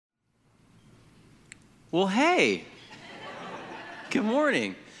Well, hey, good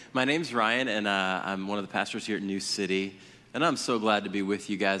morning. My name's Ryan, and I'm one of the pastors here at New City, and I'm so glad to be with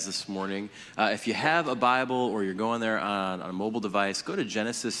you guys this morning. If you have a Bible or you're going there on a mobile device, go to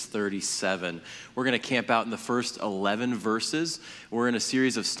Genesis 37. We're going to camp out in the first 11 verses. We're in a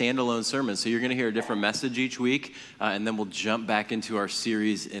series of standalone sermons, so you're going to hear a different message each week, and then we'll jump back into our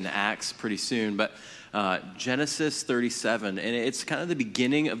series in Acts pretty soon. But Genesis 37, and it's kind of the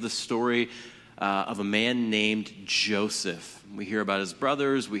beginning of the story of a man named Joseph. We hear about his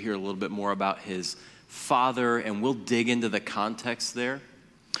brothers, we hear a little bit more about his father, and we'll dig into the context there.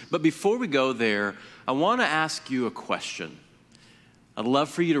 But before we go there, I want to ask you a question. I'd love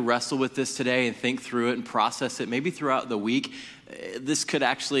for you to wrestle with this today and think through it and process it, maybe throughout the week. This could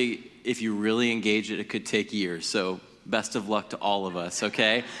actually, if you really engage it, it could take years. So best of luck to all of us,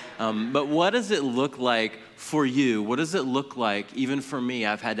 okay? But what does it look like for you? What does it look like, even for me?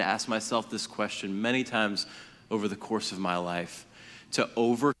 I've had to ask myself this question many times over the course of my life, to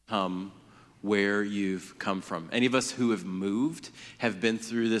overcome where you've come from. Any of us who have moved have been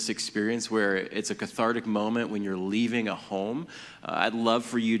through this experience where it's a cathartic moment when you're leaving a home. I'd love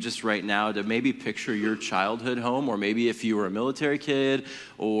for you just right now to maybe picture your childhood home, or maybe if you were a military kid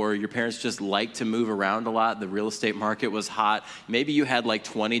or your parents just liked to move around a lot, the real estate market was hot. Maybe you had like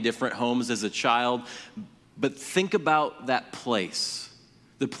 20 different homes as a child, but think about that place,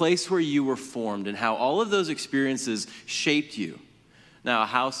 the place where you were formed and how all of those experiences shaped you. Now, a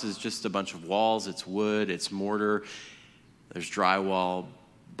house is just a bunch of walls. It's wood, it's mortar, there's drywall.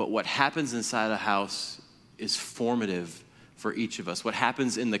 But what happens inside a house is formative for each of us. What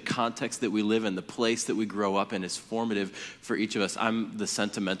happens in the context that we live in, the place that we grow up in, is formative for each of us. I'm the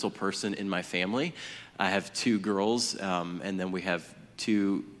sentimental person in my family. I have two girls, and then we have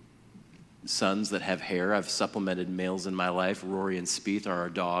two sons that have hair. I've supplemented males in my life. Rory and Spieth are our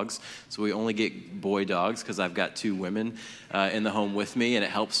dogs. So we only get boy dogs because I've got two women in the home with me, and it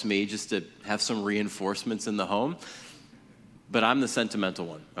helps me just to have some reinforcements in the home. But I'm the sentimental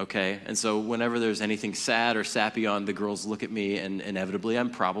one, okay? And so whenever there's anything sad or sappy on, the girls look at me, and inevitably I'm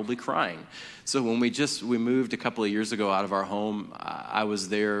probably crying. So when we moved a couple of years ago out of our home, I was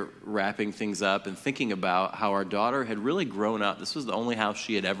there wrapping things up and thinking about how our daughter had really grown up. This was the only house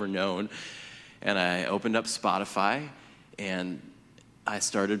she had ever known. And I opened up Spotify, and I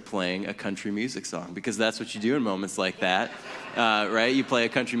started playing a country music song, because that's what you do in moments like that, right? You play a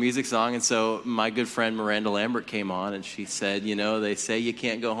country music song. And so my good friend Miranda Lambert came on, and she said, you know, they say you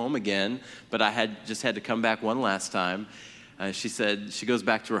can't go home again, but I had to come back one last time. She said, she goes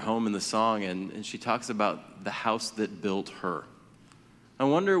back to her home in the song, and she talks about the house that built her. I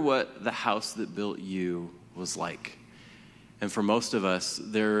wonder what the house that built you was like. And for most of us,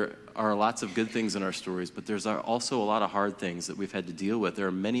 there are lots of good things in our stories, but there's also a lot of hard things that we've had to deal with. There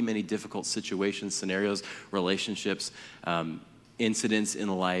are many, many difficult situations, scenarios, relationships, incidents in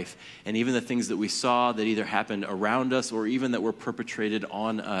life, and even the things that we saw that either happened around us or even that were perpetrated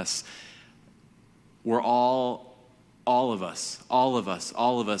on us. We're all of us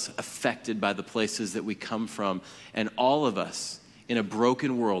affected by the places that we come from, and all of us in a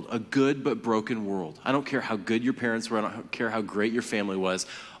broken world, a good but broken world. I don't care how good your parents were, I don't care how great your family was.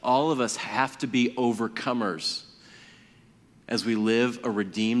 All of us have to be overcomers as we live a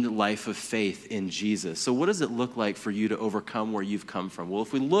redeemed life of faith in Jesus. So what does it look like for you to overcome where you've come from? Well,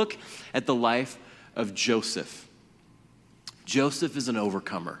 if we look at the life of Joseph, Joseph is an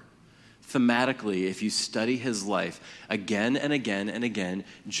overcomer. Thematically, if you study his life again and again and again,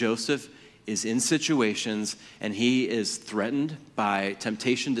 Joseph is in situations, and he is threatened by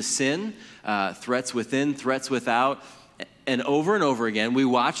temptation to sin, threats within, threats without, and over again, we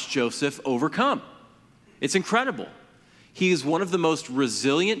watch Joseph overcome. It's incredible. He is one of the most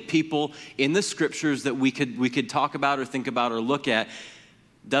resilient people in the scriptures that we could talk about or think about or look at.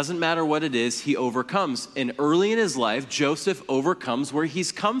 Doesn't matter what it is, he overcomes. And early in his life, Joseph overcomes where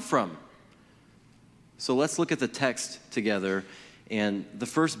he's come from. So let's look at the text together. And the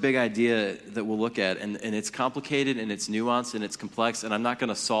first big idea that we'll look at, and it's complicated and it's nuanced and it's complex, and I'm not going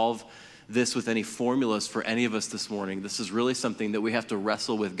to solve this with any formulas for any of us this morning. This is really something that we have to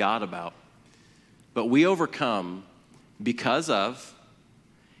wrestle with God about. But we overcome because of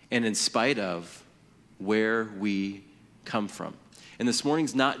and in spite of where we come from. And this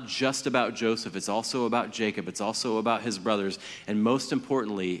morning's not just about Joseph. It's also about Jacob. It's also about his brothers. And most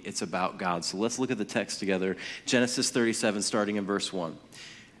importantly, it's about God. So let's look at the text together. Genesis 37, starting in verse 1.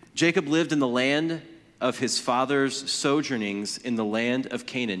 Jacob lived in the land of his father's sojournings in the land of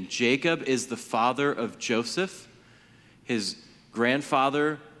Canaan. Jacob is the father of Joseph. His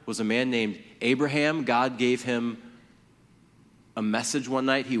grandfather was a man named Abraham. God gave him a message one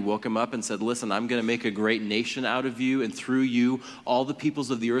night. He woke him up and said, listen, I'm going to make a great nation out of you, and through you, all the peoples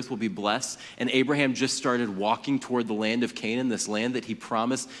of the earth will be blessed. And Abraham just started walking toward the land of Canaan, this land that he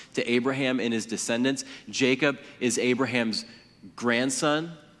promised to Abraham and his descendants. Jacob is Abraham's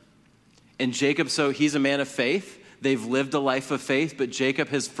grandson. And Jacob, so he's a man of faith. They've lived a life of faith, but Jacob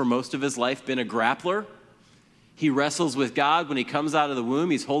has, for most of his life, been a grappler. He wrestles with God. When he comes out of the womb,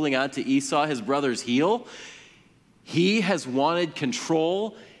 he's holding on to Esau, his brother's heel. He has wanted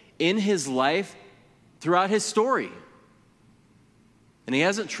control in his life throughout his story. And he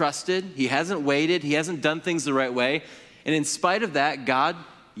hasn't trusted, he hasn't waited, he hasn't done things the right way. And in spite of that, God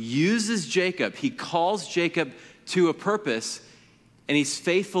uses Jacob. He calls Jacob to a purpose, and he's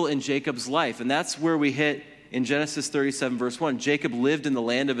faithful in Jacob's life. And that's where we hit in Genesis 37, verse 1. Jacob lived in the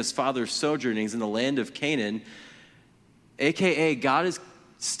land of his father's sojournings, in the land of Canaan, a.k.a. God is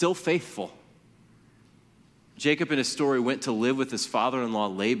still faithful. Jacob in his story went to live with his father-in-law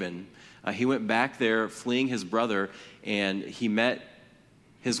Laban. He went back there fleeing his brother, and he met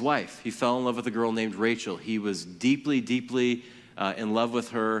his wife. He fell in love with a girl named Rachel. He was deeply, deeply in love with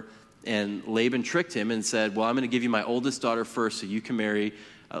her, and Laban tricked him and said, well, I'm going to give you my oldest daughter first so you can marry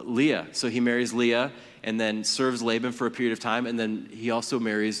Leah. So he marries Leah and then serves Laban for a period of time, and then he also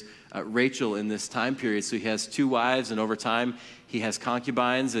marries Rachel in this time period. So he has 2 wives, and over time he has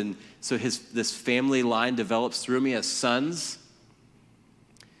concubines, and so this family line develops through him. He has sons,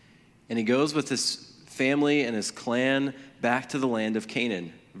 and he goes with his family and his clan back to the land of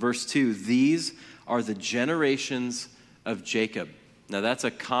Canaan. Verse 2, these are the generations of Jacob. Now that's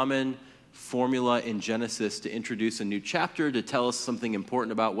a common formula in Genesis to introduce a new chapter, to tell us something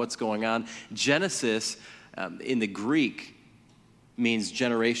important about what's going on. Genesis, in the Greek, means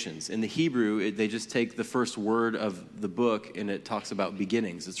generations. In the Hebrew, they just take the first word of the book and it talks about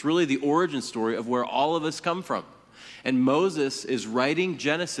beginnings. It's really the origin story of where all of us come from. And Moses is writing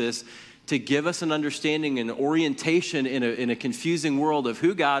Genesis to give us an understanding and orientation in a confusing world of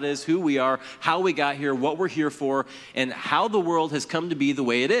who God is, who we are, how we got here, what we're here for, and how the world has come to be the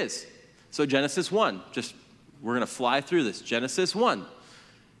way it is. So Genesis 1, we're going to fly through this. Genesis 1,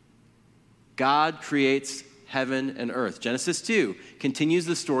 God creates heaven and earth. Genesis 2 continues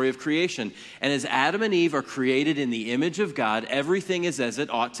the story of creation. And as Adam and Eve are created in the image of God, everything is as it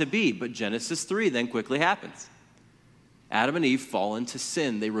ought to be. But Genesis 3 then quickly happens. Adam and Eve fall into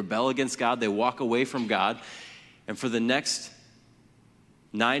sin. They rebel against God. They walk away from God. And for the next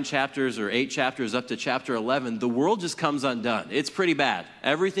 9 chapters or 8 chapters up to chapter 11, the world just comes undone. It's pretty bad.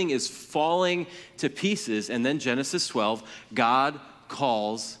 Everything is falling to pieces. And then Genesis 12, God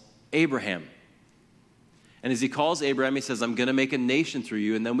calls Abraham. And as he calls Abraham, he says, I'm going to make a nation through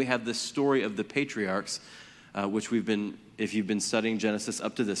you. And then we have this story of the patriarchs, which if you've been studying Genesis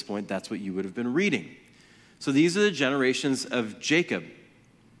up to this point, that's what you would have been reading. So these are the generations of Jacob.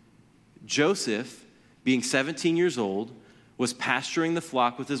 Joseph, being 17 years old, was pasturing the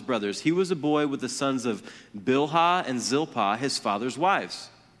flock with his brothers. He was a boy with the sons of Bilhah and Zilpah, his father's wives.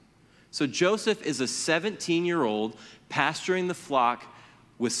 So Joseph is a 17-year-old pasturing the flock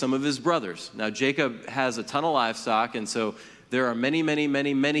with some of his brothers. Now, Jacob has a ton of livestock, and so there are many, many,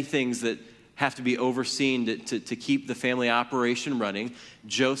 many, many things that have to be overseen to keep the family operation running.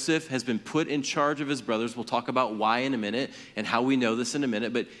 Joseph has been put in charge of his brothers. We'll talk about why in a minute and how we know this in a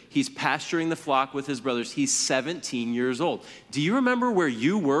minute, but he's pasturing the flock with his brothers. He's 17 years old. Do you remember where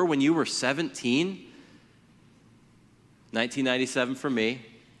you were when you were 17? 1997 for me.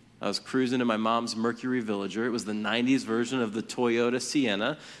 I was cruising in my mom's Mercury Villager. It was the 90s version of the Toyota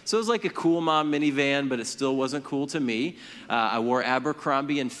Sienna. So it was like a cool mom minivan, but it still wasn't cool to me. I wore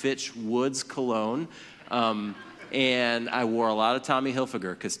Abercrombie & Fitch Woods cologne. And I wore a lot of Tommy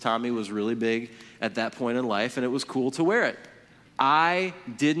Hilfiger because Tommy was really big at that point in life, and it was cool to wear it. I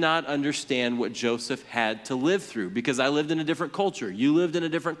did not understand what Joseph had to live through because I lived in a different culture. You lived in a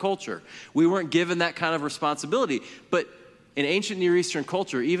different culture. We weren't given that kind of responsibility. But in ancient Near Eastern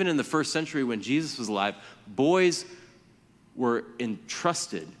culture, even in the first century when Jesus was alive, boys were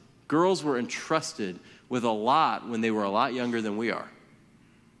entrusted, girls were entrusted with a lot when they were a lot younger than we are.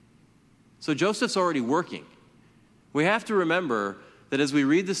 So Joseph's already working. We have to remember that as we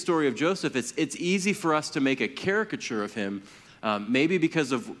read the story of Joseph, it's easy for us to make a caricature of him, maybe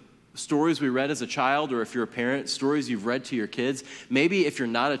because of stories we read as a child, or if you're a parent, stories you've read to your kids. Maybe if you're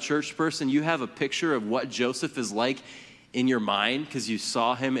not a church person, you have a picture of what Joseph is like in your mind because you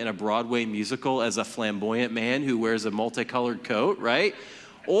saw him in a Broadway musical as a flamboyant man who wears a multicolored coat, right?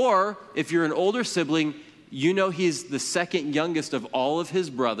 Or if you're an older sibling, you know he's the second youngest of all of his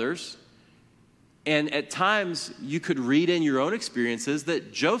brothers. And at times, you could read in your own experiences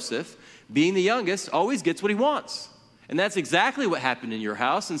that Joseph, being the youngest, always gets what he wants. And that's exactly what happened in your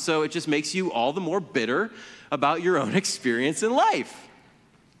house, and so it just makes you all the more bitter about your own experience in life.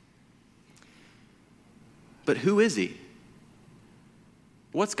 But who is he?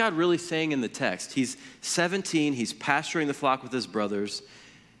 What's God really saying in the text? He's 17, he's pasturing the flock with his brothers,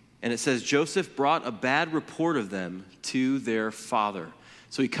 and it says Joseph brought a bad report of them to their father.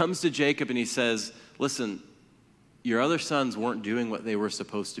 So he comes to Jacob and he says, listen, your other sons weren't doing what they were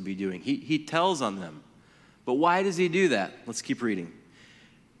supposed to be doing. He tells on them. But why does he do that? Let's keep reading.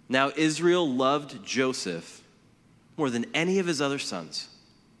 Now Israel loved Joseph more than any of his other sons.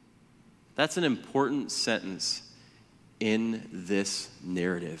 That's an important sentence in this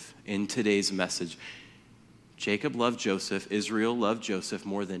narrative, in today's message. Jacob loved Joseph, Israel loved Joseph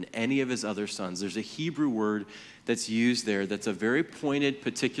more than any of his other sons. There's a Hebrew word that's used there that's a very pointed,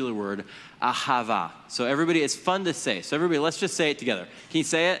 particular word, ahava. So everybody, it's fun to say. So everybody, let's just say it together. Can you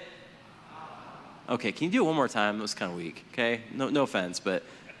say it? Okay, can you do it one more time? That was kind of weak, okay? No offense, but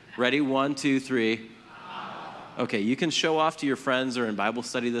ready? 1, 2, 3. Okay, you can show off to your friends or in Bible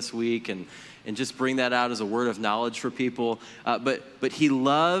study this week and just bring that out as a word of knowledge for people. But he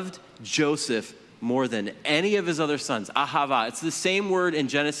loved Joseph more than any of his other sons. Ahava. It's the same word in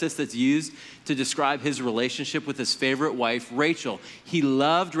Genesis that's used to describe his relationship with his favorite wife, Rachel. He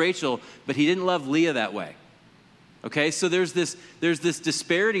loved Rachel, but he didn't love Leah that way. Okay, so there's this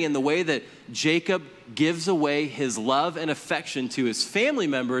disparity in the way that Jacob gives away his love and affection to his family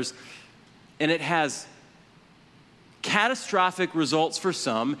members, and it has catastrophic results for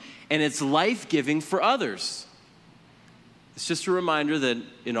some, and it's life-giving for others. It's just a reminder that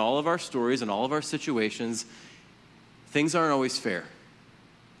in all of our stories and all of our situations, things aren't always fair.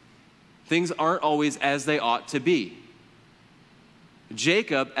 Things aren't always as they ought to be.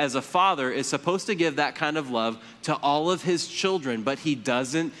 Jacob, as a father, is supposed to give that kind of love to all of his children, but he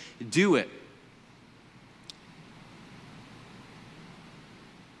doesn't do it.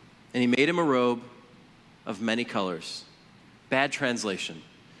 And he made him a robe of many colors. Bad translation.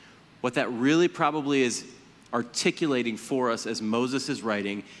 What that really probably is articulating for us as Moses is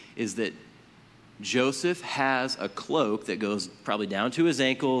writing is that Joseph has a cloak that goes probably down to his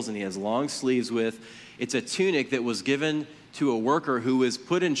ankles and he has long sleeves with. It's a tunic that was given to a worker who was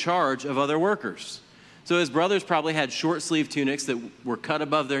put in charge of other workers. So his brothers probably had short sleeve tunics that were cut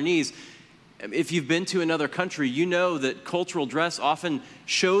above their knees. If you've been to another country, you know that cultural dress often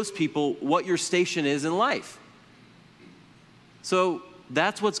shows people what your station is in life. So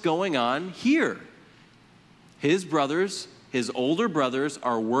that's what's going on here. His brothers, his older brothers,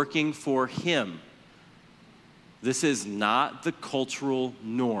 are working for him. This is not the cultural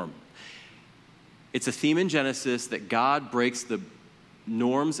norm. It's a theme in Genesis that God breaks the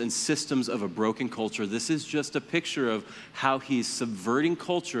norms and systems of a broken culture. This is just a picture of how he's subverting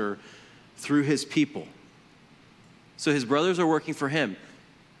culture through his people. So his brothers are working for him.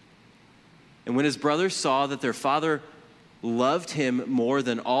 And when his brothers saw that their father loved him more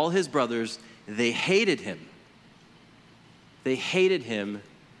than all his brothers, they hated him. They hated him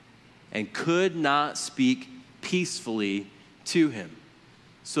and could not speak peacefully to him.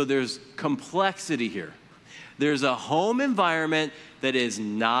 So there's complexity here. There's a home environment that is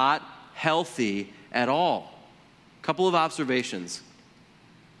not healthy at all. A couple of observations.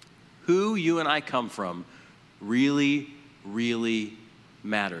 Who you and I come from really, really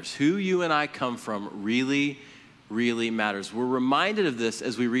matters. Who you and I come from really, really matters. We're reminded of this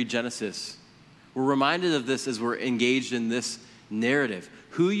as we read Genesis. We're reminded of this as we're engaged in this narrative.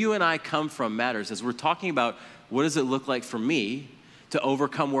 Who you and I come from matters. As we're talking about what does it look like for me to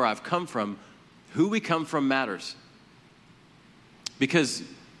overcome where I've come from, who we come from matters. Because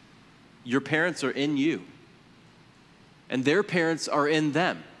your parents are in you, and their parents are in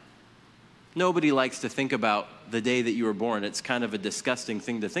them. Nobody likes to think about the day that you were born. It's kind of a disgusting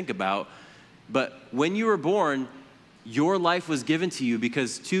thing to think about. But when you were born, your life was given to you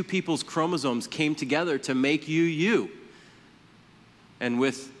because two people's chromosomes came together to make you you. And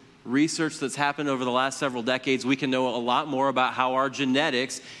with research that's happened over the last several decades, we can know a lot more about how our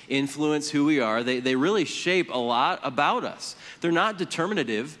genetics influence who we are. They really shape a lot about us. They're not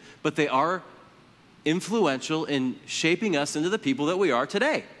determinative, but they are influential in shaping us into the people that we are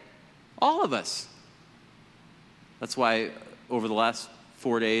today. All of us. That's why over the last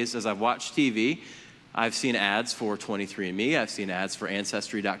 4 days, as I've watched TV, I've seen ads for 23andMe, I've seen ads for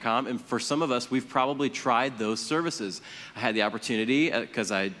Ancestry.com, and for some of us, we've probably tried those services. I had the opportunity,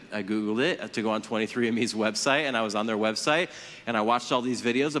 because I Googled it, to go on 23andMe's website, and I was on their website, and I watched all these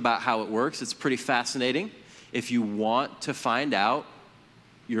videos about how it works. It's pretty fascinating. If you want to find out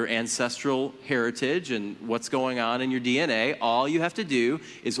your ancestral heritage and what's going on in your DNA, all you have to do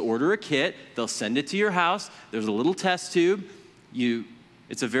is order a kit. They'll send it to your house. There's a little test tube.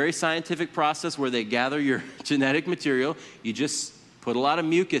 It's a very scientific process where they gather your genetic material. You just put a lot of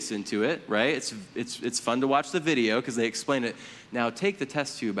mucus into it, right? It's fun to watch the video because they explain it. Now take the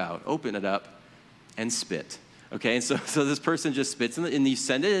test tube out, open it up, and spit. Okay, and so this person just spits and you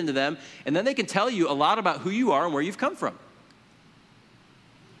send it into them, and then they can tell you a lot about who you are and where you've come from.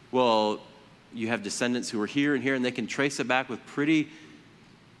 Well, you have descendants who are here and here, and they can trace it back with pretty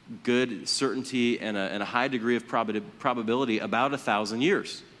good certainty and a high degree of probability about 1,000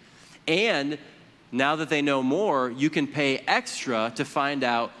 years. And now that they know more, you can pay extra to find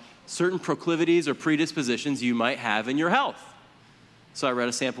out certain proclivities or predispositions you might have in your health. So I read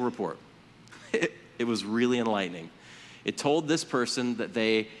a sample report. It was really enlightening. It told this person that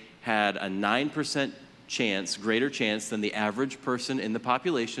they had a 9% chance, greater chance than the average person in the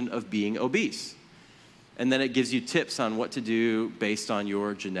population of being obese. And then it gives you tips on what to do based on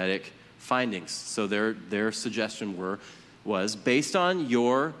your genetic findings. So their suggestion was based on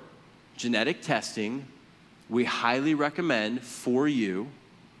your genetic testing, we highly recommend for you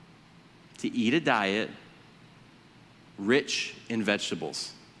to eat a diet rich in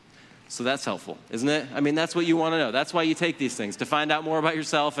vegetables. So that's helpful, isn't it? I mean, that's what you want to know. That's why you take these things, to find out more about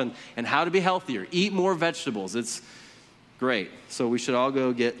yourself and how to be healthier. Eat more vegetables. It's great. So we should all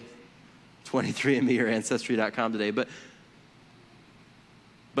go get 23andMe or Ancestry.com today. But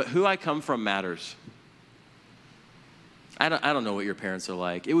who I come from matters. I don't know what your parents are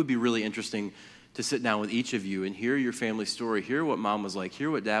like. It would be really interesting to sit down with each of you and hear your family story, hear what mom was like, hear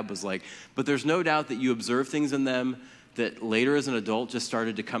what dad was like. But there's no doubt that you observe things in them that later as an adult just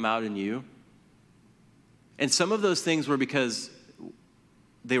started to come out in you. And some of those things were because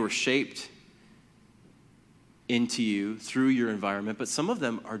they were shaped into you through your environment, but some of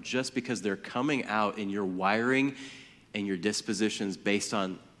them are just because they're coming out in your wiring and your dispositions based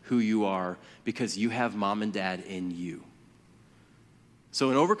on who you are because you have mom and dad in you. So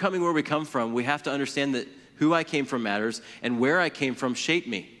in overcoming where we come from, we have to understand that who I came from matters and where I came from shaped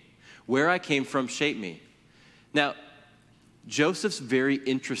me. Where I came from shaped me. Now, Joseph's very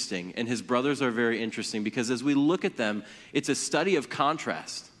interesting, and his brothers are very interesting because as we look at them, it's a study of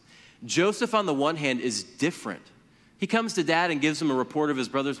contrast. Joseph, on the one hand, is different. He comes to dad and gives him a report of his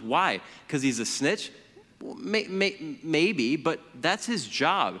brothers. Why? Because he's a snitch? Well, maybe, but that's his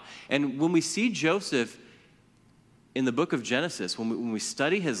job. And when we see Joseph in the book of Genesis, when we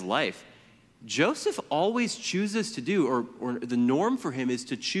study his life, Joseph always chooses to do, or the norm for him is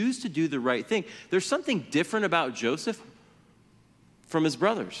to choose to do the right thing. There's something different about Joseph from his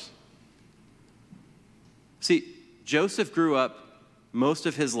brothers. See, Joseph grew up most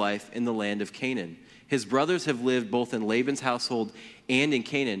of his life in the land of Canaan. His brothers have lived both in Laban's household and in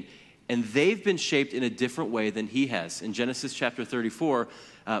Canaan, and they've been shaped in a different way than he has. In Genesis chapter 34,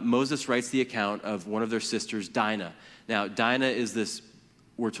 Moses writes the account of one of their sisters, Dinah. Now, Dinah is this,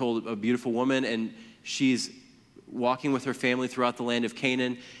 we're told, a beautiful woman, and she's walking with her family throughout the land of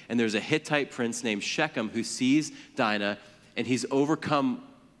Canaan, and there's a Hittite prince named Shechem who sees Dinah, and he's overcome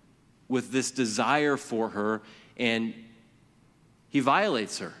with this desire for her, and he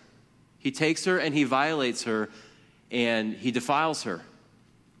violates her. He takes her and he violates her, and he defiles her.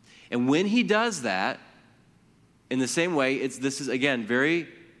 And when he does that, in the same way, this is again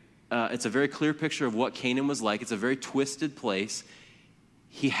it's a very clear picture of what Canaan was like. It's a very twisted place.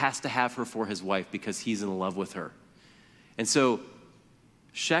 He has to have her for his wife because he's in love with her. And so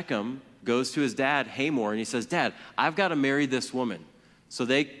Shechem goes to his dad, Hamor, and he says, Dad, I've got to marry this woman. So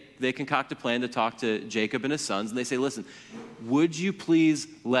they concoct a plan to talk to Jacob and his sons, and they say, listen, would you please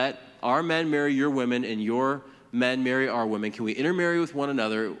let our men marry your women and your men marry our women? Can we intermarry with one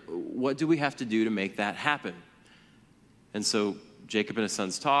another? What do we have to do to make that happen? And so Jacob and his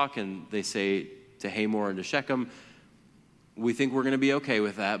sons talk, and they say to Hamor and to Shechem, we think we're going to be okay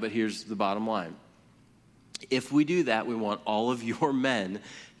with that, but here's the bottom line. If we do that, we want all of your men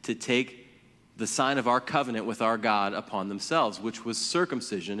to take the sign of our covenant with our God upon themselves, which was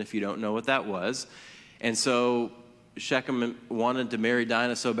circumcision, if you don't know what that was. And so Shechem wanted to marry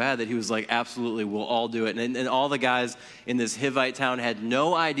Dinah so bad that he was like, absolutely, we'll all do it. And all the guys in this Hivite town had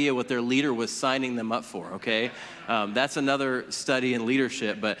no idea what their leader was signing them up for, okay? That's another study in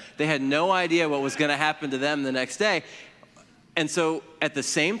leadership, but they had no idea what was going to happen to them the next day. And so at the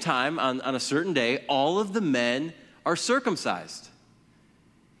same time, on a certain day, all of the men are circumcised.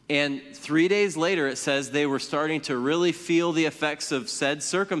 And 3 days later, it says they were starting to really feel the effects of said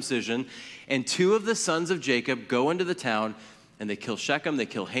circumcision. And two of the sons of Jacob go into the town, and they kill Shechem, they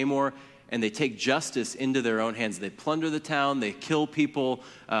kill Hamor, and they take justice into their own hands. They plunder the town, they kill people,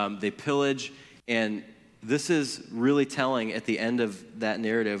 they pillage, and this is really telling at the end of that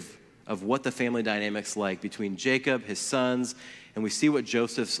narrative of what the family dynamic's like between Jacob, his sons, and we see what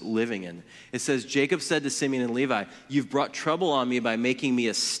Joseph's living in. It says, Jacob said to Simeon and Levi, "You've brought trouble on me by making me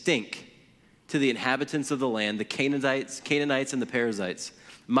a stink to the inhabitants of the land, the Canaanites and the Perizzites.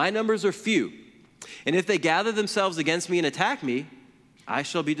 My numbers are few, and if they gather themselves against me and attack me, I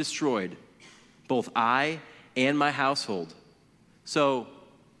shall be destroyed, both I and my household." So,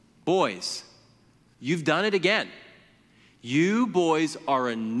 boys, you've done it again. You boys are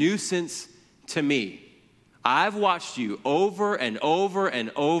a nuisance to me. I've watched you over and over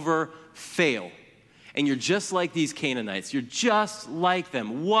and over fail. And you're just like these Canaanites. You're just like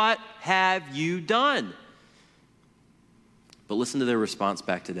them. What have you done? But listen to their response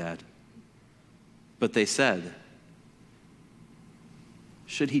back to Dad. But they said,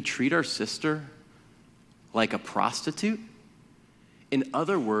 "Should he treat our sister like a prostitute?" In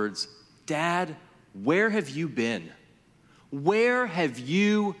other words, Dad, where have you been? Where have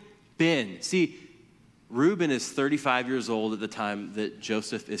you been? See, Reuben is 35 years old at the time that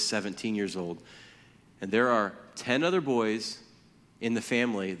Joseph is 17 years old. And there are 10 other boys in the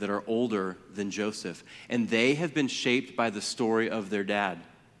family that are older than Joseph. And they have been shaped by the story of their dad.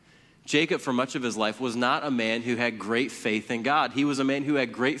 Jacob, for much of his life, was not a man who had great faith in God. He was a man who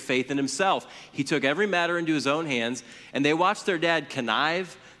had great faith in himself. He took every matter into his own hands, and they watched their dad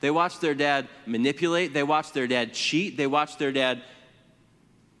connive. They watched their dad manipulate. They watched their dad cheat. They watched their dad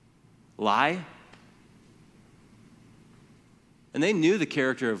lie. And they knew the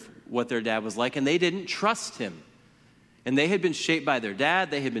character of what their dad was like, and they didn't trust him. And they had been shaped by their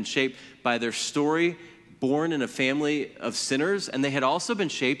dad. They had been shaped by their story, born in a family of sinners, and they had also been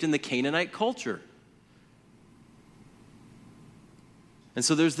shaped in the Canaanite culture. And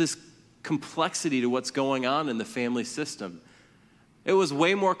so there's this complexity to what's going on in the family system. It was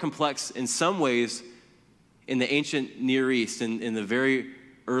way more complex in some ways in the ancient Near East, in the very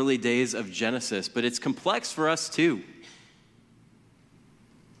early days of Genesis, but it's complex for us too.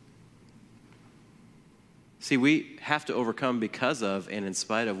 See, we have to overcome because of and in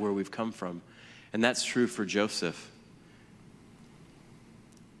spite of where we've come from. And that's true for Joseph.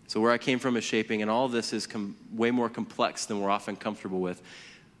 So where I came from is shaping, and all of this is way more complex than we're often comfortable with.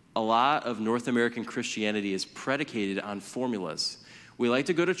 A lot of North American Christianity is predicated on formulas. We like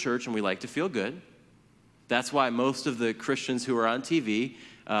to go to church and we like to feel good. That's why most of the Christians who are on TV,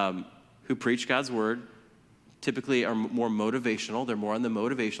 who preach God's word, typically are more motivational. They're more on the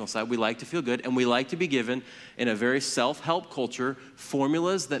motivational side. We like to feel good, and we like to be given, in a very self-help culture,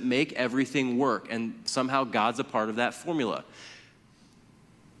 formulas that make everything work, and somehow God's a part of that formula.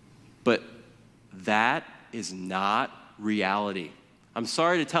 But that is not reality. I'm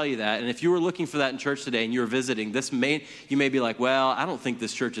sorry to tell you that, and if you were looking for that in church today and you were visiting, you may be like, well, I don't think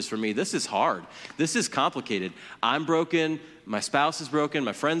this church is for me. This is hard. This is complicated. I'm broken. My spouse is broken.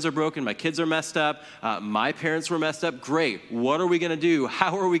 My friends are broken. My kids are messed up. My parents were messed up. Great. What are we going to do?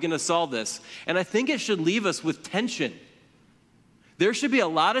 How are we going to solve this? And I think it should leave us with tension. There should be a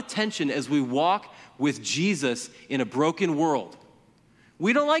lot of tension as we walk with Jesus in a broken world.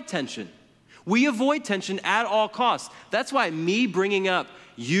 We don't like tension. We avoid tension at all costs. That's why me bringing up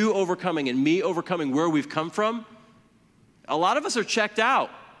you overcoming and me overcoming where we've come from, a lot of us are checked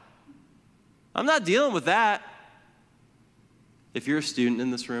out. I'm not dealing with that. If you're a student in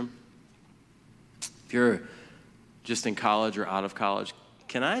this room, if you're just in college or out of college,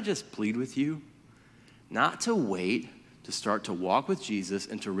 can I just plead with you not to wait to start to walk with Jesus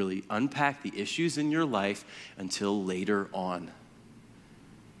and to really unpack the issues in your life until later on?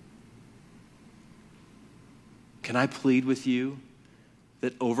 Can I plead with you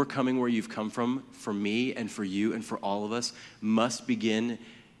that overcoming where you've come from, for me and for you and for all of us, must begin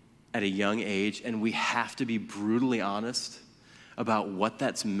at a young age, and we have to be brutally honest about what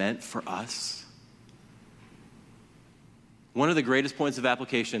that's meant for us? One of the greatest points of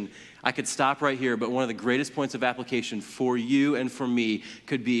application, I could stop right here, but one of the greatest points of application for you and for me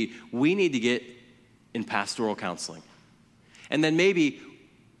could be, we need to get in pastoral counseling. And then maybe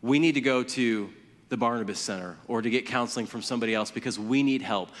we need to go to the Barnabas Center or to get counseling from somebody else because we need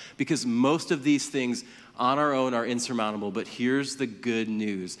help. Because most of these things on our own are insurmountable. But here's the good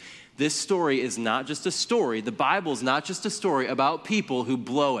news. This story is not just a story. The Bible is not just a story about people who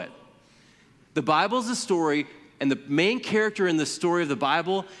blow it. The Bible is a story, and the main character in the story of the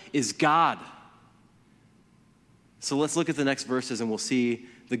Bible is God. So let's look at the next verses and we'll see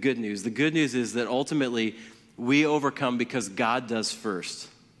the good news. The good news is that ultimately we overcome because God does first.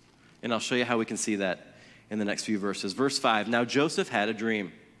 And I'll show you how we can see that in the next few verses. Verse 5, now Joseph had a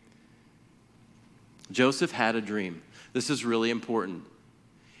dream. Joseph had a dream. This is really important.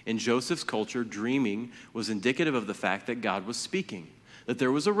 In Joseph's culture, dreaming was indicative of the fact that God was speaking, that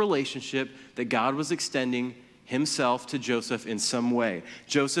there was a relationship, that God was extending himself to Joseph in some way.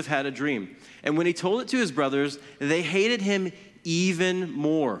 Joseph had a dream. And when he told it to his brothers, they hated him even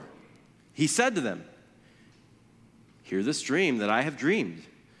more. He said to them, "Hear this dream that I have dreamed.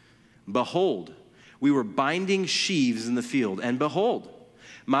 Behold, we were binding sheaves in the field, and behold,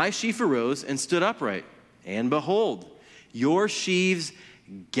 my sheaf arose and stood upright. And behold, your sheaves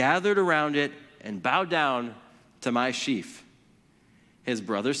gathered around it and bowed down to my sheaf." His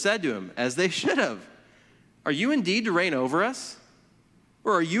brothers said to him, as they should have, "Are you indeed to reign over us?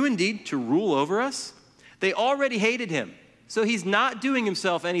 Or are you indeed to rule over us?" They already hated him, so he's not doing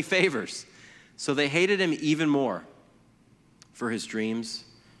himself any favors. So they hated him even more for his dreams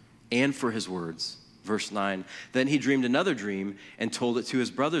and for his words. Verse 9, then he dreamed another dream and told it to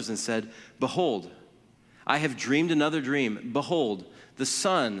his brothers and said, "Behold, I have dreamed another dream. Behold, the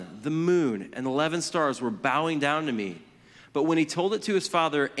sun, the moon, and 11 stars were bowing down to me." But when he told it to his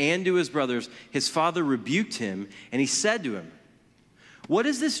father and to his brothers, his father rebuked him, and he said to him, "What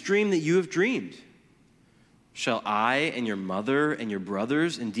is this dream that you have dreamed? Shall I and your mother and your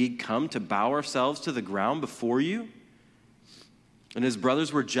brothers indeed come to bow ourselves to the ground before you?" And his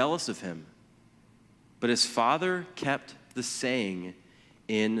brothers were jealous of him. But his father kept the saying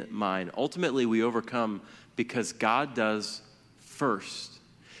in mind. Ultimately, we overcome because God does first.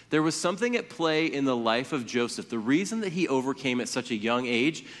 There was something at play in the life of Joseph. The reason that he overcame at such a young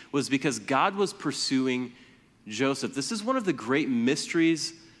age was because God was pursuing Joseph. This is one of the great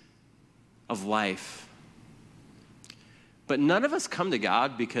mysteries of life. But none of us come to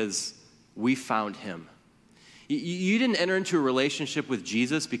God because we found him. You didn't enter into a relationship with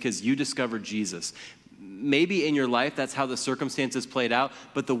Jesus because you discovered Jesus. Maybe in your life that's how the circumstances played out,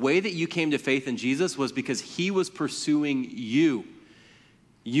 but the way that you came to faith in Jesus was because he was pursuing you.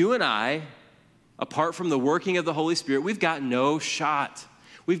 You and I, apart from the working of the Holy Spirit, we've got no shot.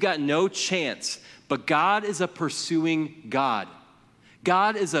 We've got no chance. But God is a pursuing God.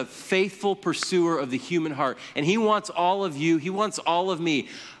 God is a faithful pursuer of the human heart, and he wants all of you, he wants all of me,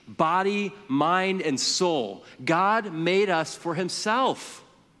 body, mind, and soul. God made us for himself.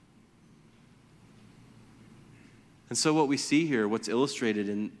 And so what we see here, what's illustrated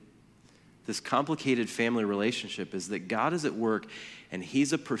in this complicated family relationship, is that God is at work, and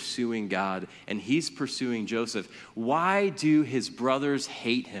he's a pursuing God, and he's pursuing Joseph. Why do his brothers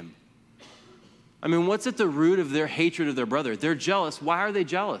hate him? I mean, what's at the root of their hatred of their brother? They're jealous. Why are they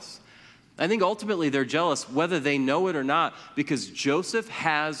jealous? I think ultimately they're jealous, whether they know it or not, because Joseph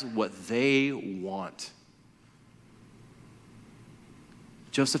has what they want.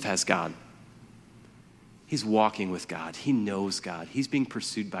 Joseph has God. He's walking with God. He knows God. He's being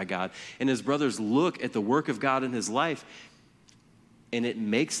pursued by God. And his brothers look at the work of God in his life, and it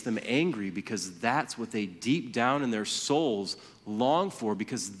makes them angry because that's what they deep down in their souls long for,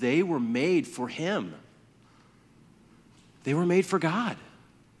 because they were made for him. They were made for God.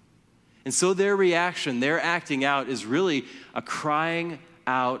 And so their reaction, their acting out, is really a crying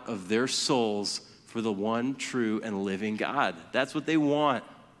out of their souls for the one true and living God. That's what they want.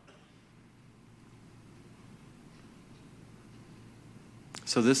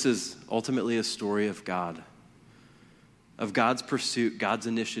 So this is ultimately a story of God, of God's pursuit, God's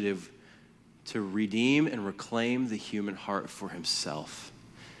initiative to redeem and reclaim the human heart for himself.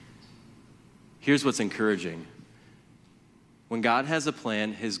 Here's what's encouraging. When God has a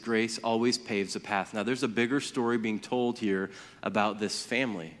plan, his grace always paves a path. Now, there's a bigger story being told here about this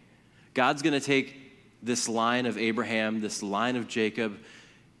family. God's going to take this line of Abraham, this line of Jacob,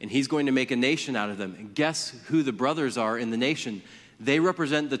 and he's going to make a nation out of them. And guess who the brothers are in the nation? They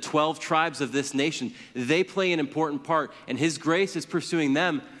represent the 12 tribes of this nation. They play an important part, and his grace is pursuing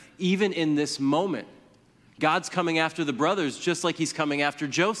them even in this moment. God's coming after the brothers just like he's coming after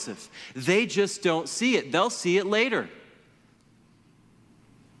Joseph. They just don't see it. They'll see it later.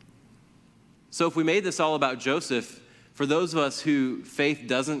 So if we made this all about Joseph, for those of us who faith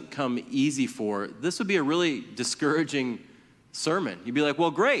doesn't come easy for, this would be a really discouraging sermon. You'd be like,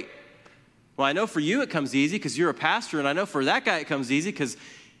 well, great. Well, I know for you it comes easy because you're a pastor, and I know for that guy it comes easy because,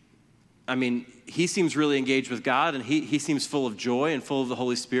 he seems really engaged with God, and he seems full of joy and full of the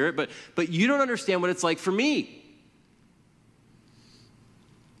Holy Spirit, but you don't understand what it's like for me.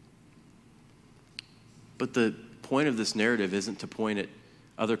 But the point of this narrative isn't to point at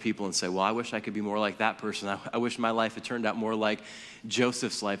other people and say, well, I wish I could be more like that person. I wish my life had turned out more like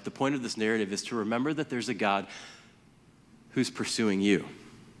Joseph's life. The point of this narrative is to remember that there's a God who's pursuing you.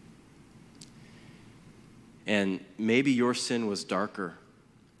 And maybe your sin was darker.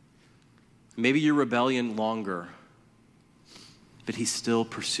 maybe your rebellion longer, but he's still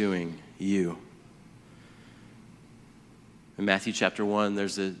pursuing you. In Matthew chapter 1,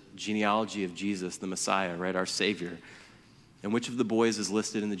 there's a genealogy of Jesus, the Messiah, right, our Savior. And which of the boys is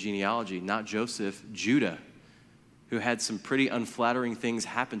listed in the genealogy? Not Joseph, Judah, who had some pretty unflattering things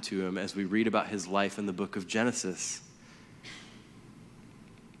happen to him as we read about his life in the book of Genesis.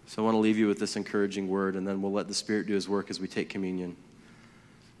 So I want to leave you with this encouraging word, and then we'll let the Spirit do his work as we take communion.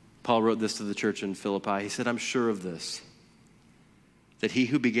 Paul wrote this to the church in Philippi. He said, I'm sure of this, that he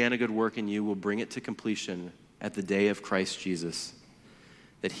who began a good work in you will bring it to completion at the day of Christ Jesus.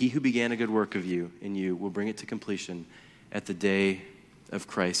 That he who began a good work in you will bring it to completion at the day of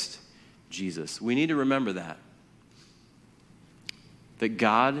Christ Jesus. We need to remember that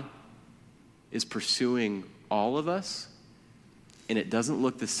God is pursuing all of us, and it doesn't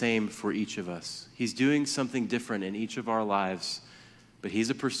look the same for each of us. He's doing something different in each of our lives, but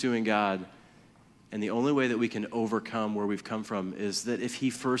he's a pursuing God, and the only way that we can overcome where we've come from is that if he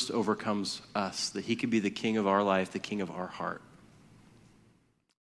first overcomes us, that he could be the king of our life, the king of our heart.